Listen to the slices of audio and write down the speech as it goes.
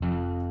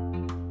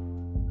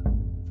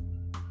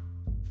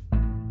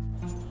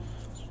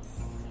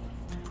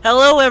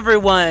Hello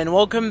everyone,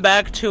 welcome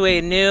back to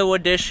a new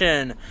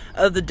edition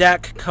of the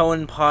Dak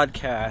Cohen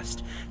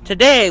podcast.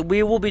 Today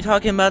we will be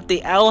talking about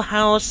the Owl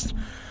House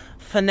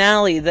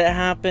finale that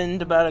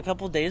happened about a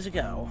couple days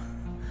ago.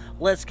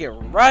 Let's get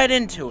right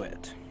into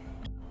it.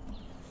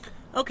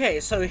 Okay,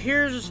 so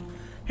here's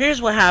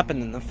what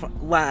happened in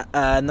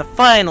the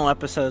final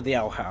episode of the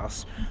Owl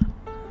House.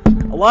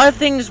 A lot of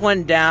things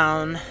went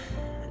down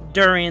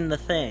during the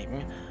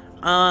thing.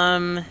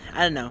 I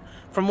don't know.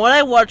 From what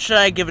I watched,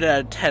 I give it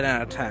a 10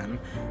 out of 10.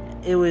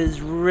 It was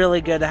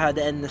really good how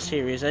to end the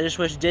series. I just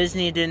wish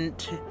Disney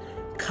didn't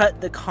cut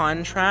the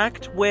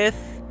contract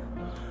with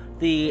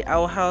the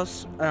Owl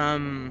House,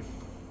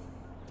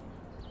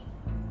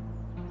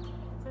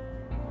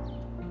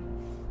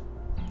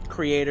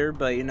 creator,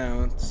 but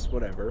it's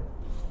whatever.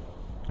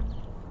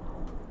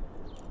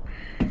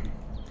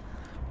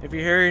 If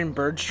you're hearing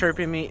birds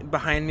chirping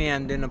behind me,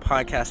 I'm doing a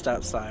podcast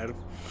outside.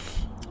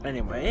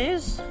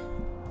 Anyways,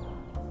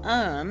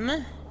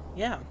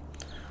 yeah.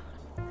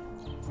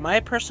 My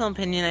personal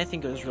opinion, I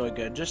think it was really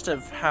good. Just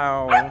of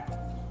how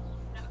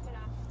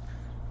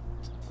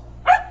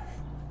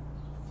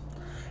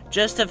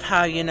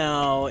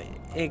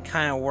it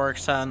kind of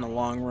works out in the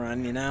long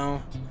run,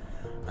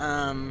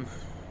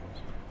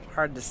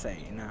 hard to say,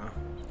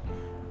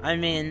 I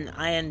mean,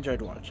 I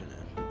enjoyed watching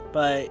it,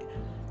 but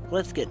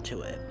let's get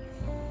to it.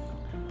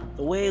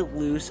 The way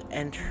Luce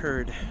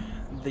entered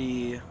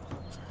the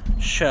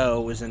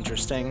show was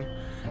interesting.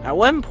 At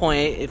one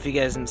point, if you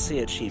guys didn't see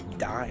it, she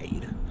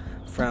died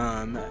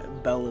from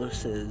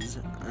Belus's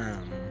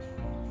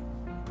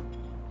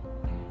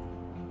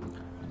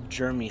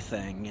germy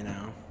thing,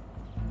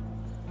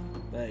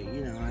 But,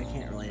 I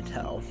can't really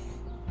tell.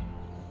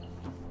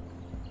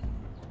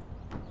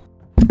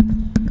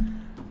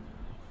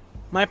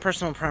 My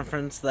personal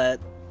preference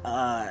that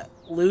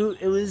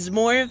it was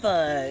more of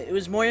a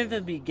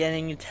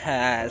beginning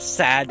to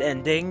sad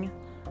ending.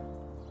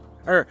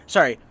 From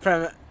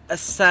a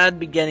sad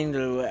beginning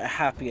to a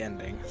happy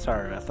ending.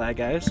 Sorry about that,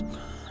 guys.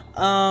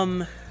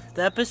 The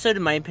episode,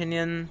 in my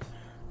opinion,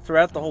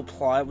 throughout the whole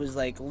plot was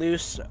like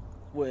Luce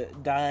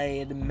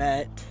died,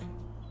 met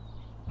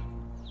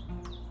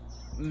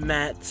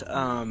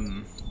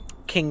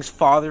King's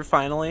father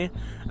finally,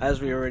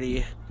 as we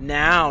already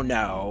now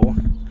know.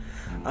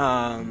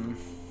 And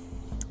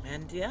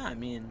yeah, I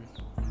mean,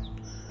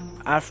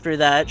 after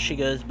that she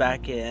goes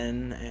back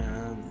in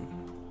and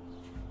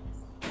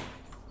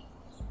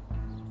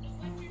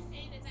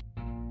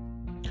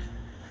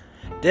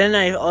then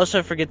I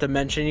also forget to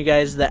mention, you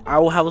guys, that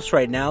Owl House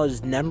right now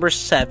is number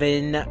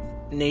 7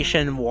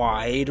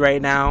 nationwide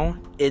right now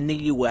in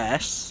the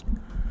US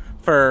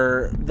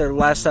for their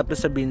last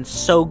episode being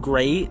so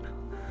great.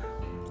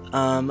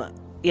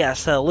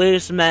 So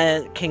Luce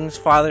met King's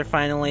father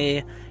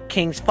finally.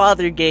 King's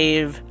father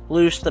gave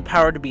Luce the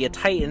power to be a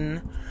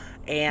Titan,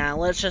 and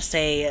let's just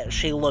say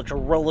she looked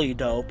really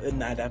dope in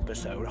that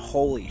episode.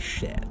 Holy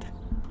shit.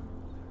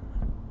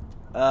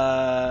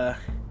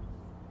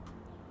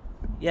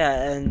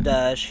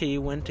 She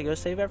went to go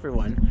save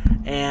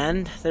everyone.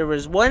 And there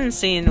was one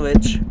scene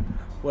which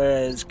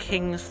was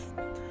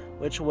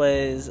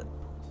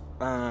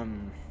I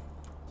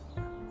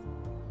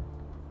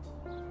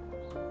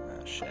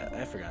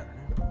forgot her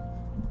name.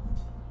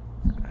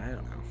 I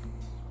don't know.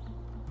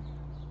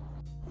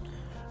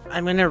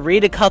 I'm gonna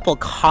read a couple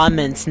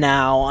comments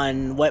now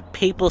on what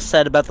people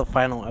said about the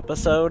final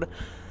episode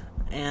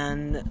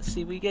and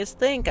see what you guys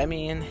think. I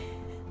mean,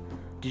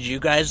 did you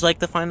guys like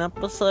the final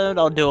episode?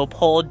 I'll do a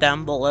poll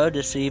down below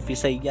to see if you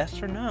say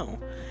yes or no.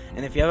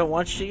 And if you haven't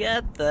watched it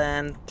yet,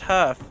 then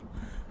tough.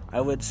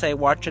 I would say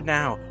watch it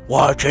now.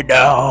 Watch it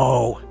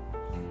now!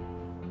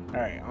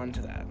 Alright, on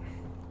to that.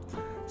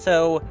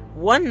 So,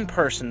 one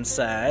person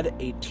said,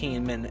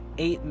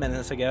 8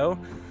 minutes ago,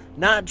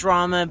 not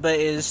drama, but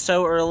it is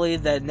so early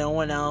that no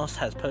one else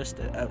has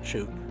posted. Oh,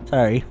 shoot.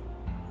 Sorry.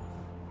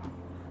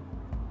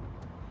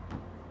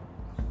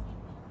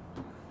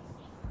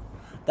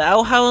 The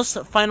Owl House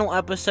final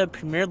episode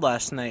premiered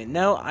last night.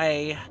 No,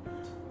 I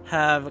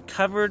have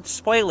covered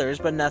spoilers,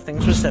 but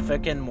nothing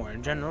specific and more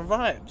general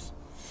vibes.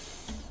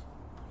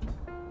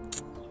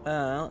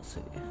 Let's see.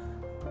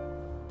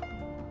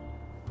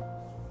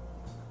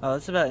 Oh,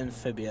 it's about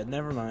Amphibia.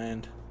 Never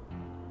mind.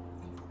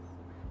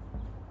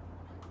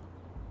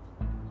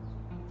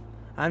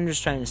 I'm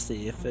just trying to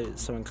see if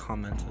someone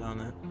commented on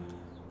it.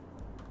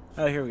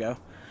 Oh, here we go.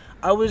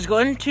 I was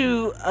going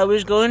to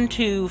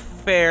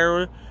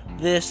fare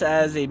this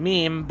as a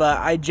meme, but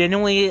I'm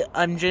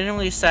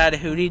genuinely sad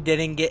Hooty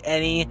didn't get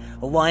any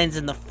lines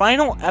in the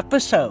final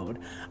episode.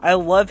 I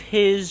love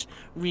his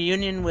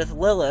reunion with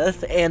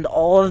Lilith and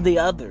all of the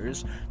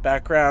others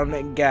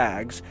background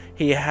gags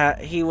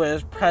he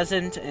was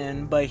present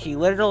in, but he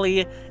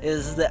literally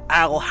is the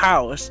Owl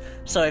House.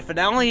 So a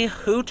finale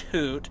hoot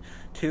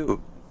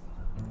to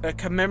a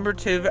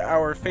commemorative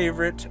our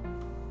favorite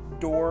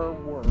door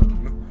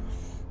worm.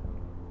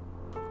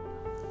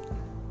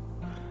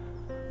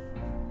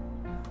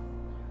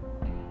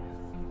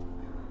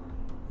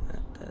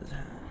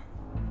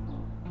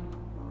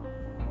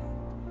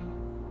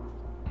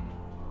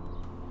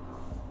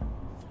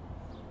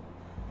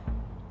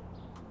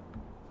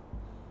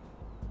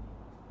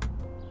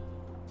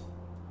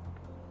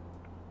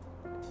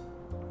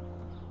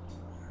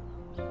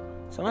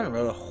 Someone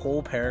wrote a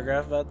whole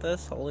paragraph about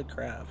this? Holy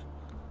crap.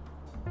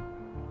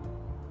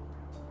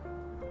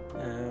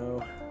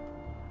 No.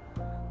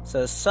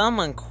 So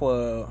someone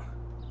quote...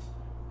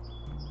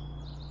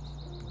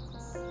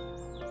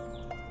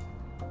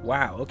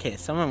 Wow, okay,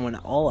 someone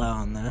went all out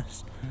on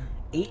this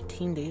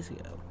 18 days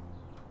ago.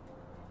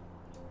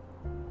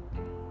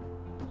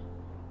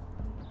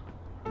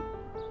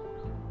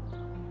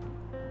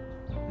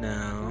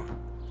 No.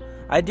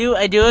 I do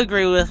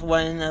agree with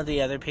one of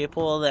the other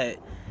people that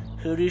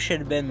Hooty should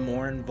have been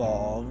more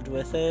involved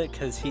with it,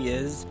 because he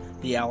is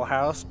the Owl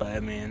House, but I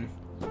mean...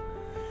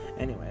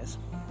 Anyways.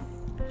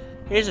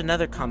 Here's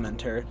another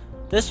commenter.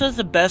 This was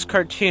the best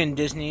cartoon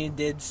Disney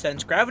did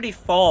since Gravity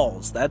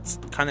Falls. That's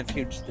kind of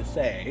huge to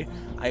say.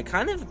 I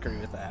kind of agree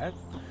with that.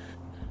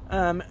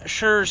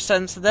 Sure,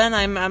 since then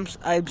I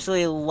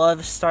absolutely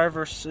love Star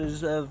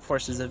vs.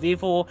 Forces of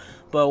Evil,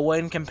 but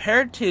when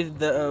compared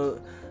to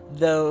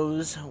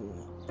those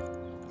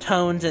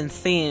tones and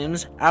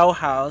themes, Owl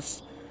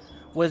House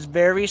was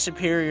very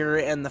superior,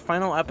 and the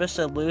final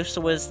episode, Luce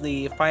was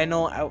the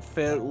final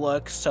outfit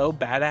look so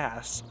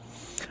badass.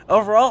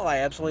 Overall, I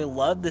absolutely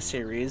love the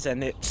series,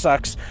 and it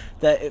sucks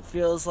that it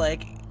feels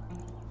like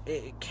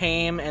it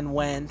came and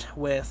went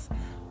with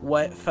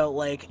what felt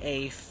like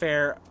a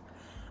fate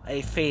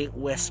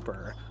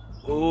whisper.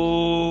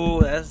 Ooh,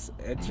 that's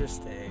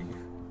interesting.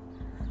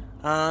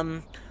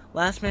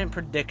 Last minute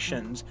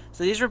predictions.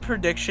 So these were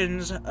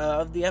predictions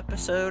of the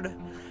episode,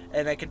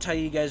 and I can tell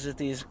you guys if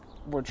these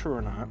were true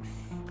or not.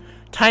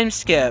 Time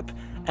skip,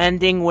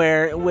 ending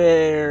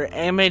where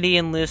Amity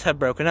and Luce have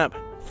broken up.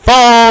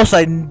 False!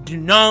 I do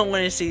not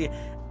want to see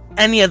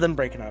any of them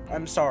breaking up.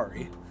 I'm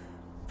sorry.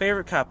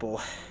 Favorite couple.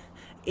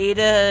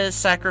 Ada's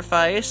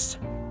sacrifice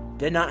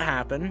did not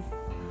happen.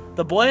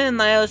 The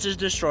Boiling Isles is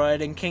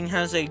destroyed, and King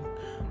has a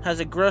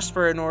growth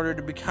spurt in order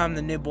to become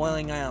the new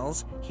Boiling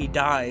Isles. He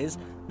dies.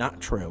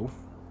 Not true.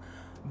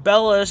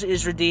 Bellows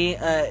is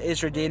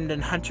redeemed,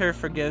 and Hunter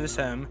forgives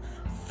him.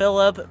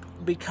 Philip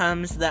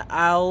becomes the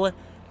Owl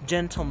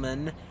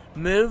Gentleman,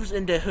 moves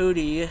into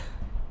Hooty,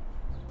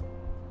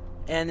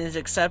 and is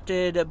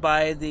accepted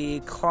by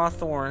the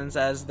Clawthorns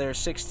as their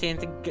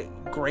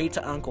 16th great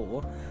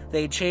uncle.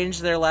 They change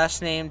their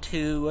last name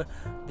to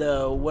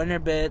the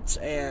Winterbits,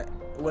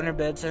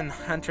 and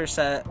Hunter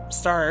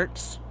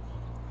starts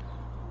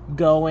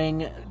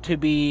going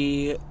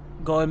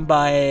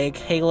by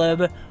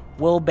Caleb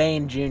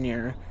Wilbane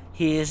Jr.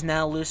 He is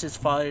now Luce's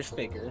father's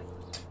figure.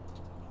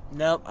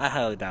 Nope, I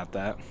highly doubt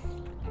that.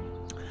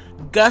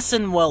 Gus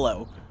and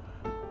Willow.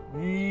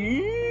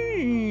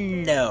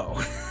 No.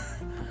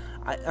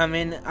 I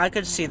mean, I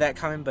could see that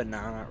coming, but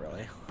no, not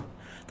really.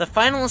 The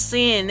final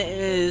scene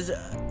is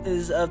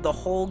of the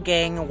whole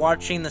gang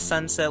watching the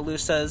sunset.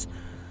 Luce says,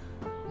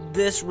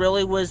 "This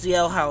really was the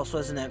Owl House,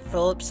 wasn't it?"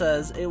 Philip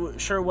says, "It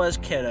sure was,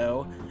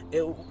 kiddo.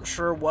 It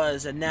sure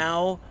was, and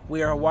now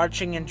we are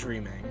watching and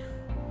dreaming."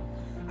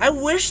 I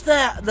wish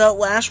that the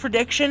last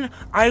prediction,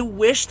 I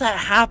wish that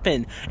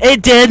happened.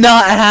 It did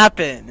not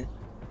happen.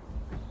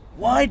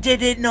 Why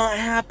did it not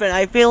happen?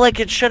 I feel like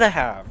it should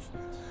have.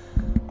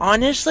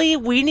 Honestly,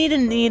 we need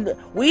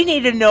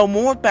to know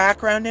more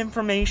background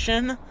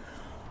information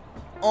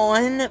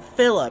on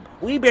Philip.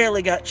 We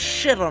barely got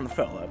shit on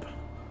Philip.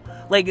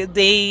 Like,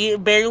 they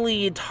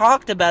barely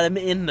talked about him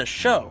in the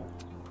show.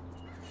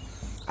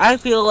 I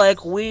feel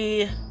like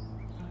we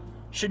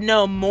should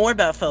know more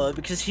about Philip,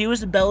 because he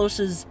was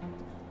Bellows'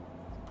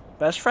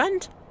 best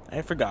friend?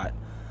 I forgot.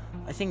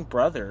 I think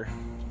brother.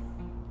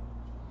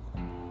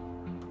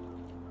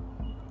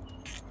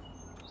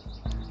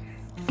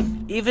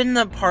 Even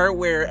the part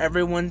where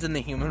everyone's in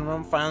the human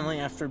room finally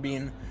after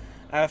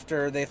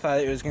they thought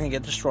it was going to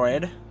get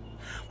destroyed.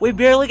 We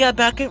barely got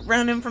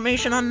background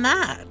information on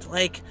that.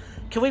 Like,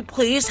 can we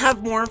please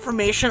have more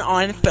information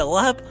on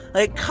Philip?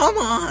 Like, come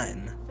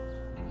on.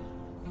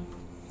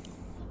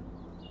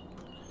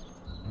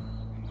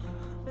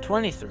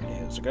 23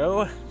 days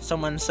ago,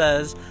 someone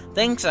says,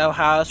 "Thanks, Owl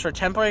House, for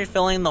temporarily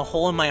filling the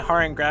hole in my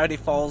heart and Gravity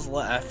Falls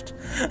left."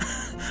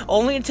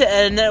 Only to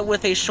end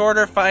with a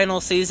shorter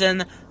final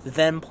season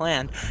than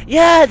planned.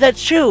 Yeah,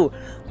 that's true.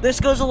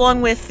 This goes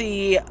along with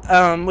the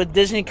with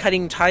Disney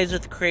cutting ties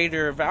with the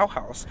creator of Owl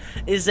House.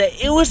 Is that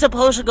it was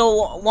supposed to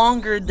go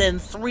longer than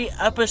 3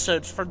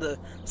 episodes for the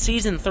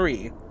season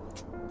 3.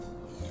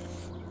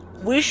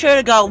 We should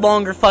have got a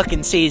longer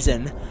fucking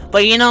season.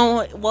 But you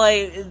know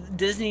why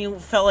Disney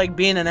felt like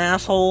being an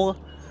asshole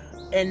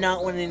and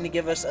not wanting to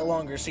give us a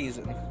longer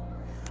season?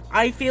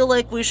 I feel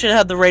like we should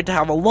have the right to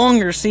have a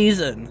longer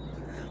season.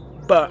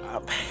 But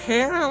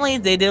apparently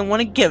they didn't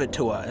want to give it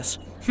to us.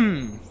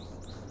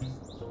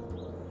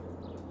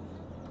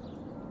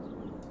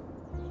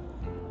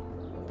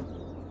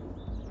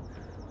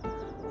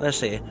 Let's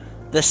see.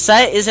 The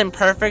set isn't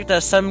perfect,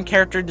 as some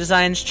character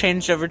designs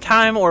changed over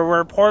time or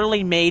were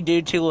reportedly made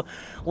due to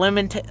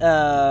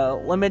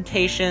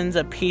limitations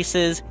of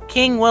pieces.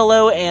 King,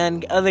 Willow,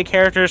 and other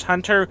characters,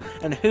 Hunter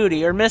and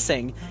Hooty, are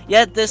missing.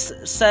 Yet this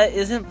set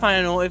isn't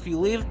final. If you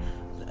leave...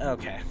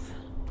 Okay.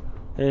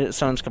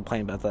 Someone's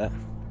complaining about that.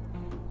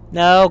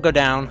 No, go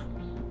down.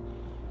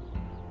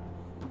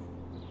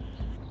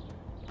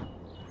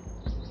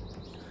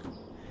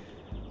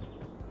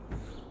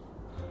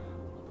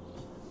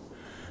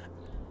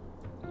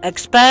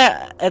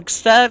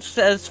 Except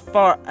as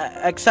far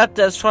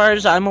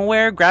as I'm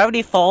aware,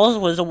 Gravity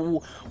Falls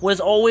was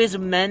always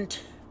meant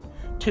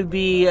to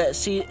be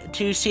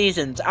 2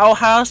 seasons. Owl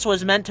House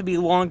was meant to be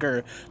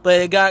longer,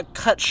 but it got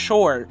cut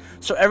short,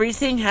 so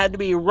everything had to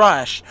be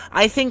rushed.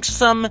 I think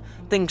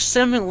something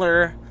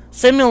similar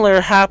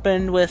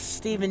happened with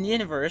Steven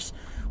Universe,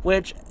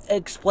 which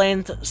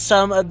explains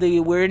some of the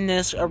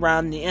weirdness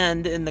around the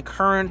end in the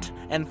current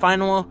and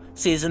final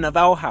season of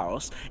Owl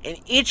House. In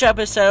each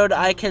episode,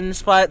 I can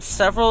spot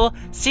several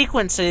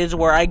sequences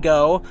where I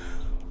go,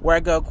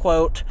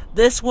 quote,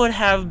 "This would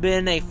have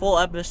been a full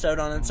episode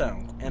on its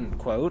own," end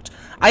quote.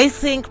 I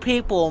think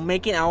people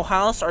making Owl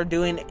House are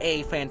doing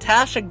a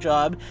fantastic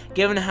job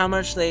given how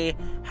much they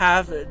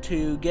have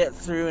to get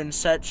through in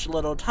such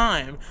little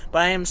time.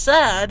 But I am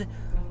sad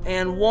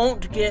and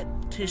won't get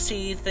to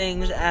see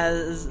things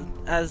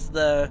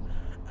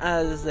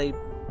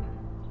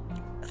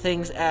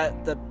things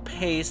at the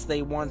pace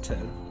they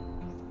wanted.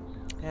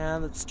 Yeah,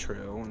 that's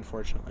true,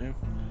 unfortunately.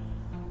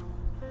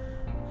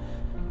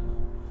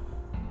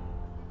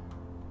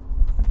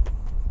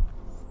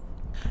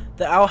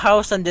 The Owl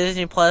House on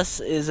Disney Plus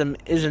is an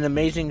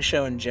amazing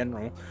show in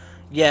general.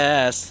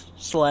 Yes,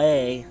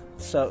 slay.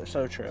 So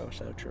true,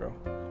 so true.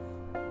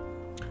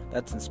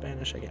 That's in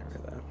Spanish. I can't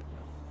read that.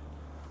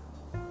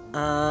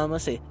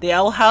 Let's see. The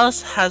Owl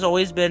House has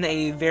always been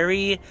a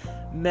very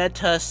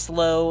meta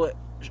show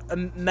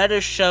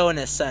in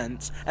a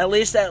sense. At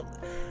least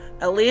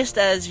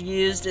as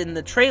used in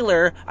the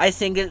trailer. I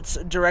think it's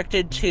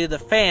directed to the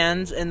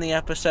fans in the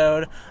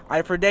episode.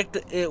 I predict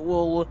it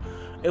will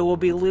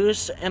be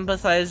loose,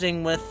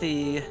 empathizing with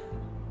the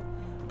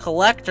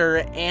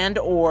Collector and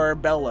or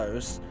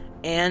Bellows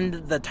and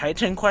the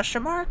Titan ?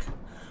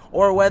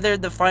 Or whether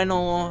the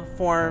final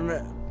form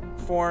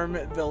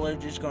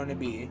village is going to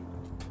be.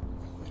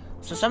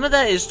 So some of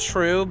that is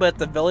true, but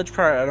the village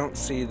part, I don't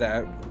see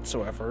that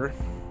whatsoever.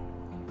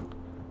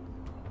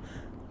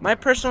 My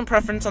personal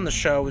preference on the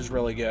show was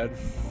really good.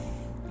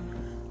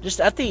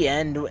 Just at the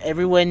end,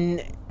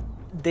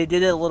 they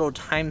did a little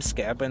time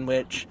skip in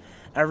which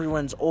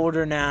everyone's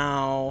older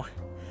now.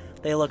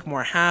 They look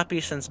more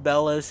happy since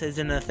Bellows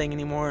isn't a thing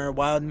anymore.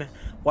 Wild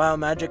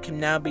magic can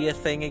now be a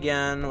thing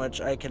again,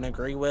 which I can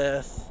agree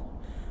with.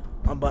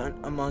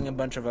 Among a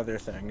bunch of other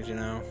things, you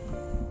know.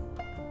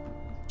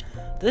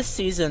 This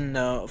season,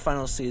 though,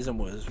 final season,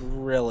 was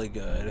really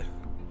good.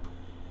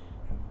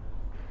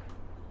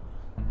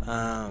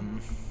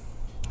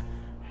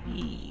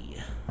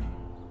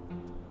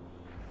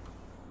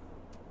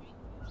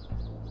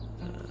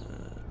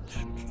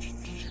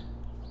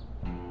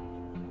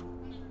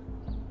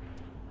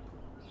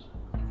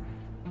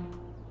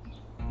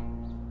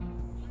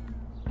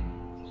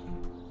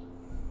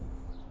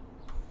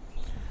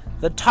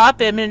 The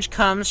top image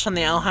comes from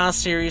the Owl House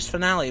series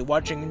finale,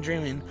 Watching and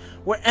Dreaming,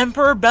 where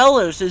Emperor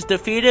Bellows is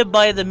defeated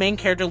by the main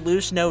character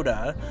Luce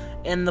Noda.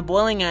 In the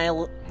Boiling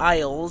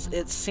Isles,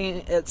 it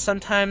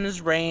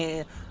sometimes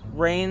rains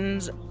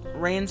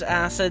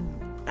acid.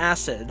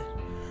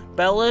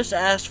 Bellows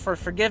asks for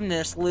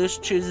forgiveness. Luce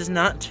chooses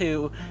not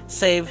to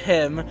save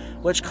him,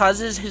 which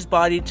causes his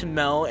body to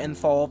melt and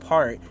fall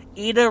apart.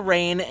 Ida,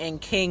 Rain, and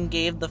King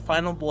gave the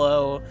final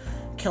blow,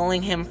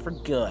 killing him for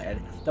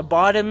good. The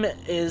bottom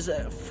is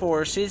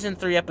for Season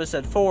 3,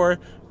 Episode 4.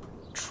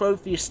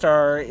 Trophy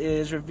Star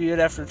is reviewed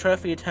after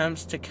Trophy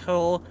attempts to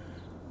kill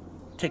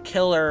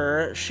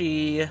her.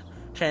 She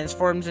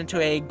transforms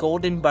into a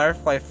golden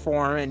butterfly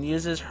form and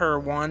uses her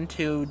wand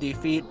to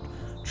defeat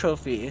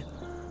Trophy,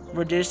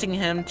 reducing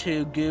him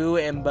to goo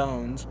and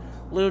bones.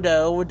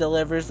 Ludo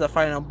delivers the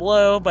final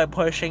blow by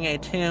pushing a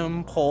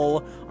tomb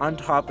pole on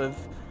top of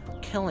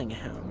killing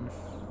him.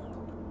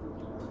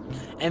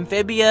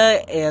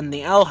 Amphibia and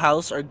the Owl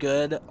House are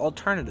good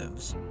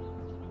alternatives.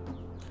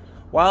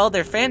 While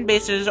their fan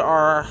bases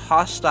are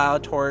hostile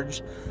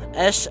towards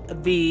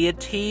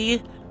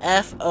SVTFOE,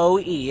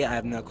 I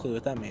have no clue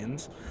what that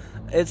means,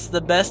 it's the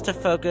best to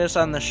focus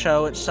on the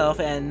show itself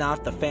and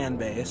not the fan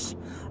base.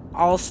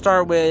 I'll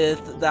start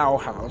with the Owl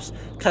House,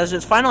 because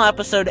its final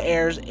episode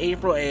airs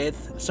April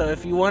 8th, so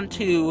if you want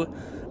to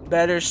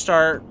better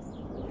start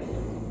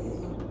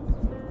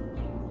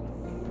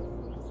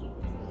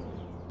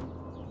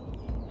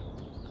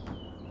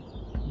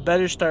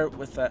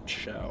with that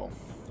show.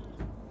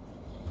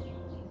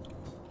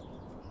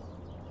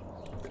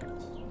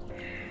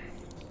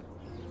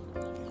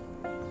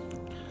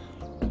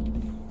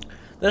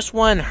 This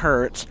one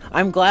hurts.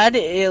 I'm glad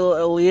it at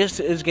least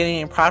is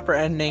getting a proper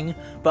ending,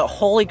 but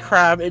holy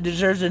crap, it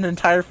deserves an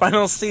entire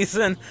final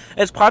season.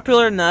 It's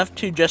popular enough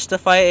to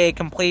justify a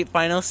complete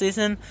final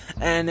season,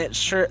 and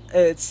it's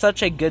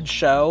such a good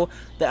show.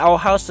 The Owl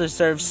House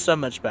deserves so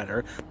much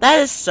better. That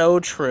is so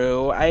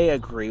true. I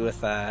agree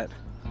with that.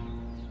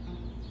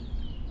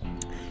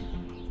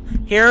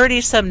 Here are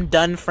already some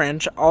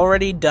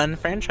already done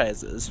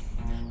franchises.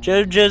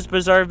 JoJo's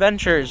Bizarre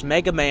Adventures,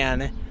 Mega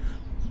Man.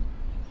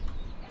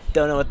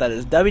 Don't know what that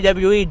is.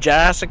 WWE,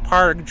 Jurassic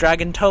Park,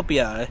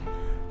 Dragantopia,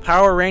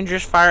 Power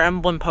Rangers, Fire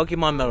Emblem,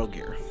 Pokemon, Metal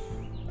Gear.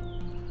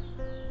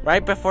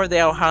 right before the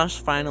Owl House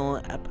final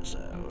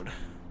episode.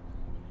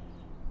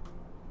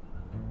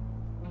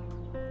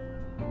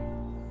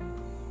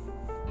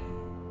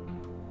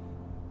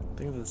 I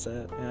think that's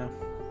it, yeah.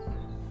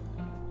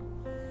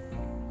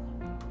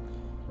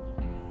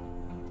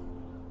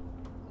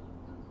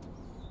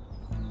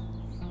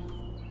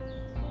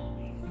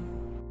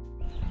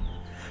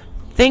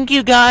 Thank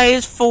you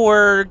guys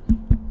for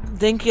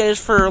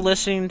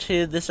listening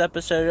to this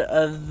episode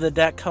of the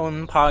Dak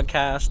Cohen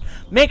podcast.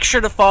 Make sure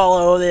to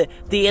follow the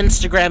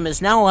Instagram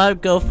is now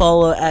out. Go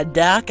follow at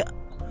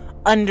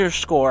Dak_podcast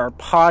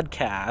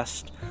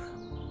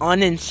on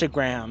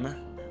Instagram.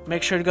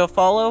 Make sure to go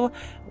follow,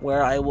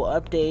 where I will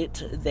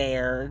update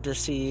there to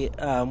see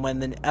when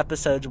the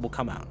episodes will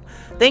come out.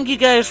 Thank you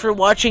guys for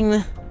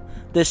watching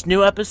this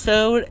new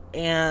episode,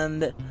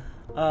 and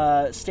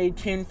stay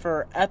tuned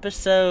for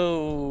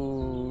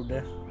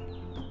episode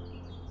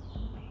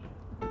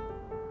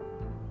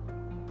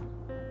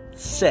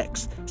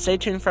 6. Stay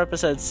tuned for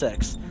episode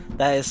 6.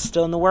 That is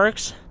still in the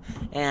works,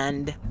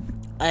 and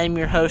I'm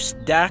your host,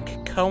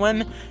 Dak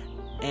Cohen,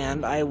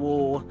 and I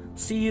will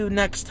see you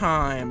next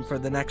time for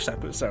the next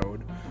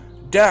episode.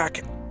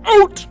 Dak,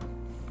 out!